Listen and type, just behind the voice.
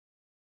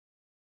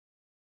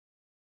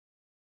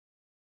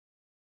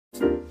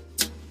Longpo,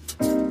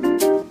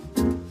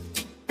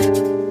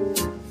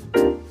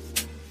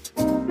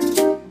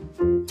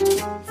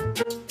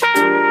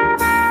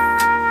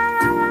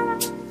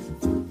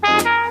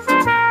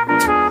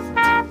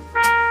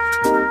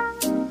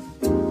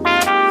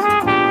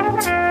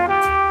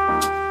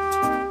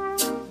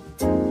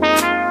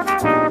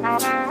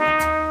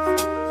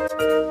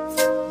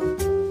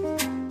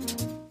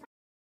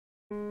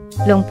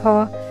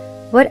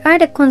 what are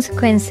the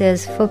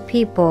consequences for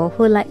people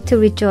who like to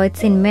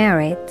rejoice in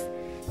merit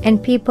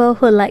and people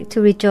who like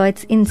to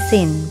rejoice in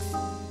sins?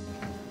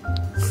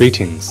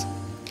 Greetings.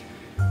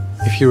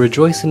 If you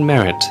rejoice in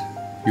merit,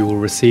 you will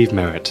receive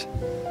merit.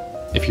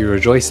 If you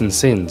rejoice in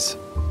sins,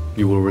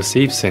 you will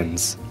receive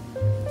sins.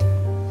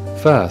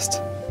 First,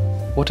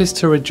 what is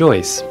to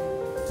rejoice?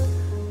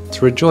 To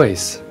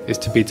rejoice is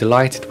to be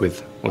delighted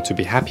with or to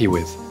be happy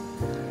with.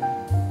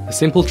 A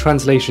simple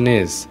translation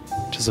is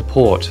to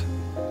support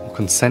or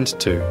consent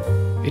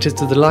to. It is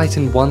to delight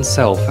in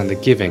oneself and the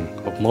giving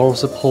of moral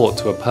support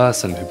to a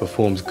person who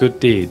performs good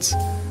deeds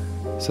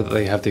so that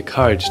they have the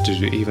courage to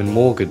do even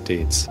more good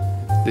deeds.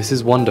 This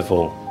is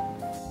wonderful.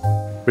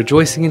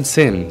 Rejoicing in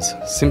sins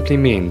simply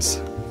means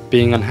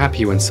being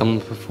unhappy when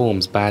someone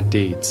performs bad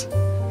deeds.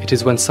 It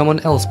is when someone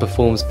else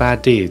performs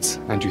bad deeds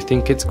and you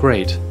think it's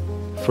great.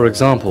 For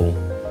example,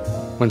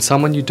 when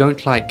someone you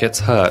don't like gets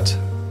hurt,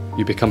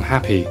 you become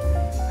happy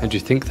and you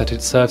think that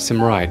it serves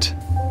him right.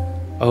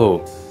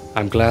 Oh,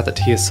 I'm glad that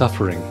he is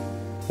suffering.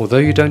 Although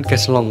you don't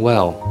get along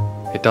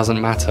well, it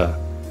doesn't matter.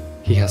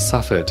 He has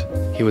suffered,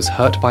 he was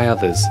hurt by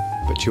others,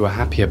 but you are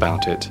happy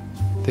about it.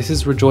 This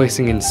is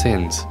rejoicing in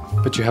sins,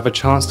 but you have a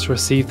chance to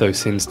receive those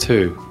sins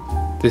too.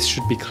 This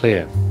should be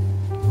clear.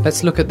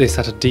 Let's look at this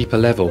at a deeper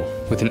level,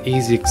 with an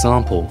easy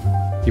example.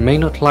 You may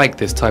not like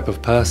this type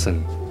of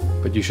person,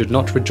 but you should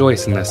not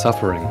rejoice in their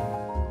suffering.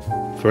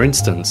 For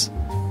instance,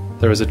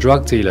 there is a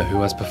drug dealer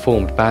who has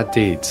performed bad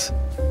deeds.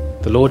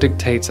 The law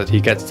dictates that he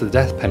gets the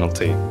death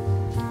penalty.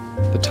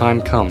 The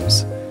time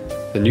comes.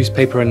 The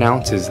newspaper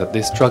announces that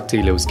this drug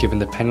dealer was given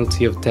the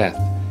penalty of death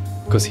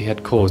because he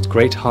had caused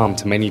great harm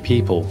to many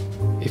people.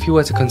 If he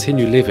were to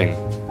continue living,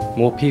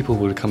 more people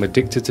would become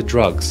addicted to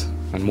drugs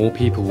and more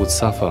people would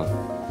suffer.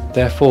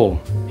 Therefore,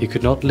 he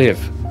could not live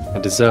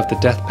and deserved the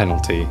death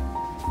penalty.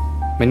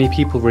 Many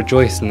people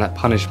rejoiced in that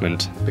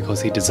punishment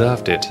because he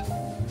deserved it.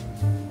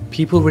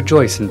 People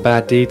rejoice in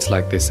bad deeds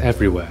like this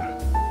everywhere.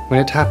 When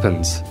it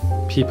happens,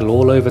 people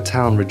all over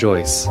town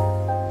rejoice.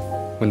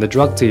 When the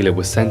drug dealer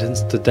was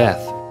sentenced to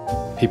death,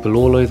 people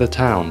all over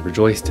town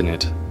rejoiced in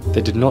it.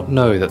 They did not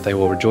know that they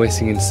were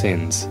rejoicing in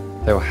sins.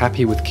 They were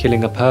happy with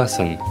killing a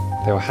person.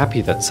 They were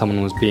happy that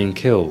someone was being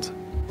killed.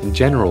 In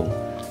general,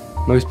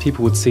 most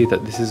people would see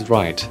that this is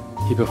right.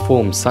 He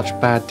performed such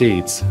bad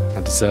deeds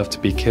and deserved to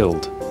be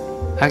killed.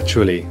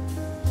 Actually,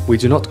 we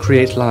do not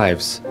create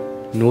lives,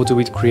 nor do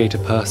we create a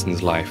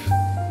person's life.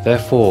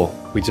 Therefore,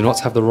 we do not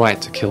have the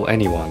right to kill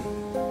anyone.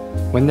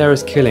 When there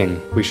is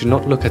killing, we should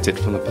not look at it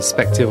from the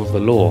perspective of the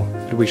law,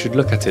 but we should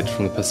look at it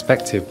from the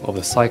perspective of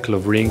the cycle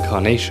of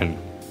reincarnation.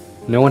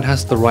 No one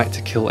has the right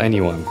to kill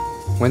anyone.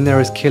 When there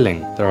is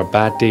killing, there are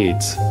bad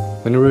deeds.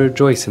 When we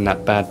rejoice in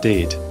that bad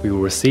deed, we will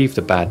receive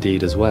the bad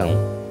deed as well.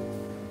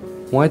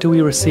 Why do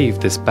we receive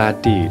this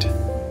bad deed?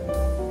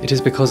 It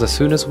is because as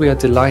soon as we are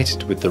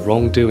delighted with the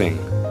wrongdoing,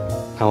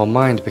 our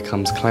mind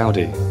becomes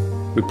cloudy.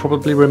 We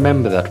probably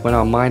remember that when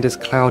our mind is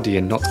cloudy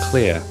and not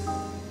clear,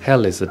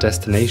 hell is the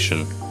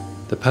destination.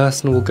 The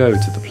person will go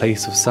to the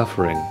place of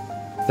suffering.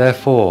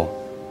 Therefore,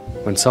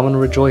 when someone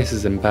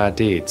rejoices in bad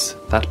deeds,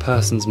 that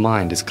person's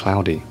mind is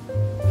cloudy.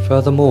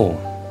 Furthermore,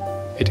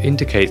 it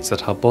indicates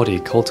that our body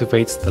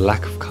cultivates the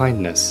lack of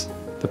kindness.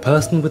 The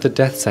person with the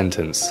death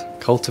sentence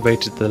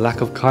cultivated the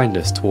lack of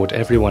kindness toward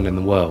everyone in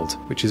the world,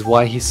 which is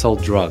why he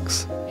sold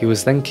drugs. He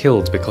was then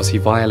killed because he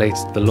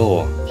violated the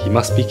law. He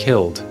must be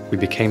killed. We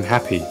became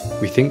happy.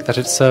 We think that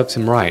it serves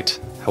him right.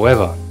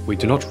 However, we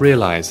do not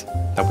realize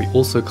that we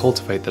also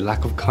cultivate the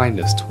lack of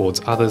kindness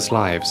towards others'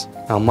 lives.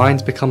 Our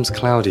mind becomes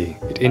cloudy.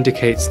 It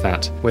indicates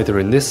that, whether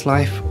in this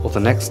life or the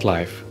next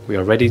life, we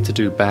are ready to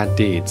do bad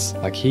deeds,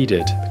 like he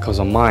did, because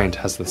our mind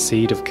has the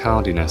seed of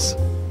cloudiness.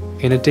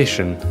 In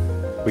addition,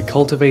 we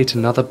cultivate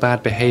another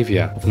bad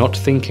behavior of not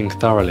thinking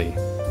thoroughly.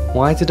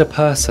 Why did a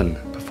person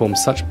perform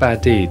such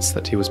bad deeds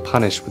that he was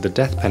punished with the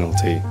death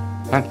penalty?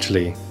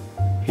 Actually,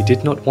 he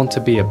did not want to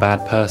be a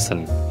bad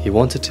person. He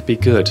wanted to be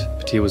good,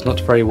 but he was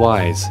not very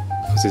wise,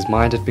 because his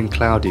mind had been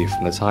cloudy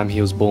from the time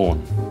he was born.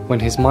 When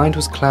his mind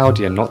was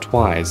cloudy and not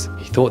wise,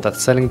 he thought that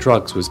selling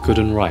drugs was good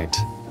and right.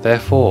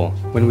 Therefore,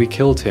 when we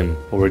killed him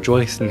or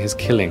rejoiced in his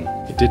killing,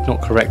 it did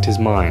not correct his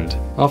mind.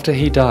 After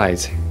he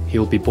dies, he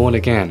will be born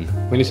again.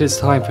 When it is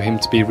time for him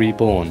to be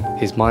reborn,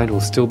 his mind will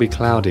still be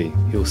cloudy.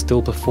 He will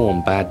still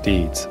perform bad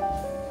deeds.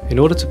 In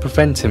order to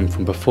prevent him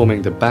from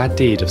performing the bad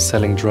deed of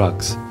selling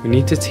drugs, we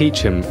need to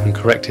teach him and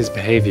correct his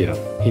behavior.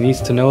 He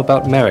needs to know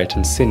about merit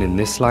and sin in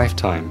this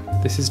lifetime.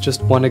 This is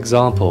just one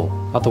example,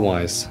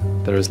 otherwise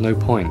there is no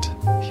point.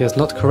 He has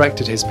not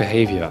corrected his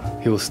behavior.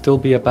 He will still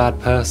be a bad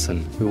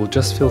person who will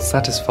just feel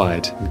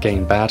satisfied and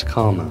gain bad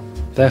karma.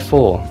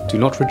 Therefore, do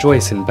not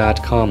rejoice in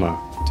bad karma.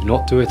 Do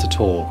not do it at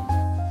all.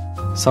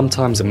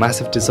 Sometimes a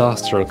massive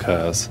disaster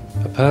occurs.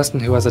 A person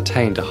who has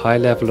attained a high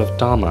level of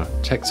Dharma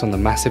checks on the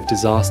massive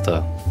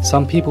disaster.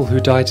 Some people who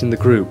died in the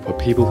group were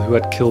people who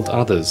had killed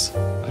others.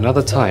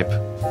 Another type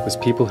was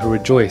people who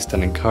rejoiced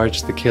and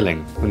encouraged the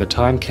killing. When the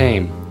time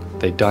came,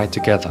 they died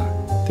together.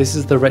 This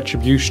is the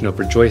retribution of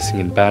rejoicing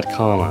in bad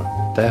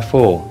karma.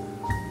 Therefore,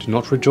 do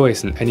not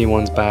rejoice in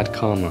anyone's bad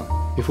karma.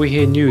 If we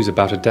hear news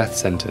about a death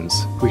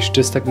sentence, we should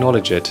just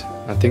acknowledge it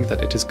and think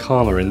that it is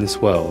karma in this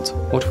world.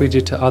 What we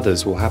did to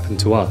others will happen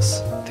to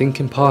us.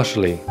 Think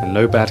impartially and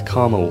no bad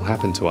karma will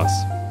happen to us.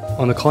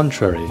 On the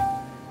contrary,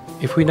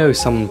 if we know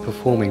someone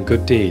performing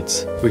good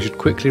deeds, we should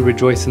quickly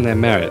rejoice in their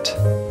merit.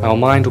 Our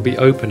mind will be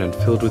open and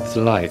filled with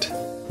delight.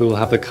 We will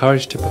have the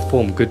courage to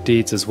perform good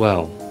deeds as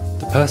well.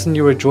 The person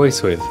you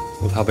rejoice with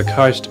will have the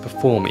courage to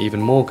perform even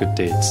more good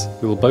deeds.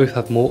 We will both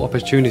have more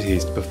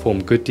opportunities to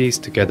perform good deeds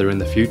together in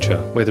the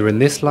future. Whether in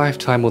this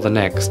lifetime or the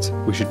next,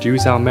 we should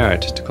use our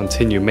merit to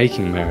continue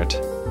making merit.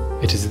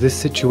 It is this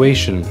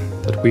situation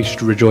that we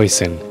should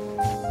rejoice in.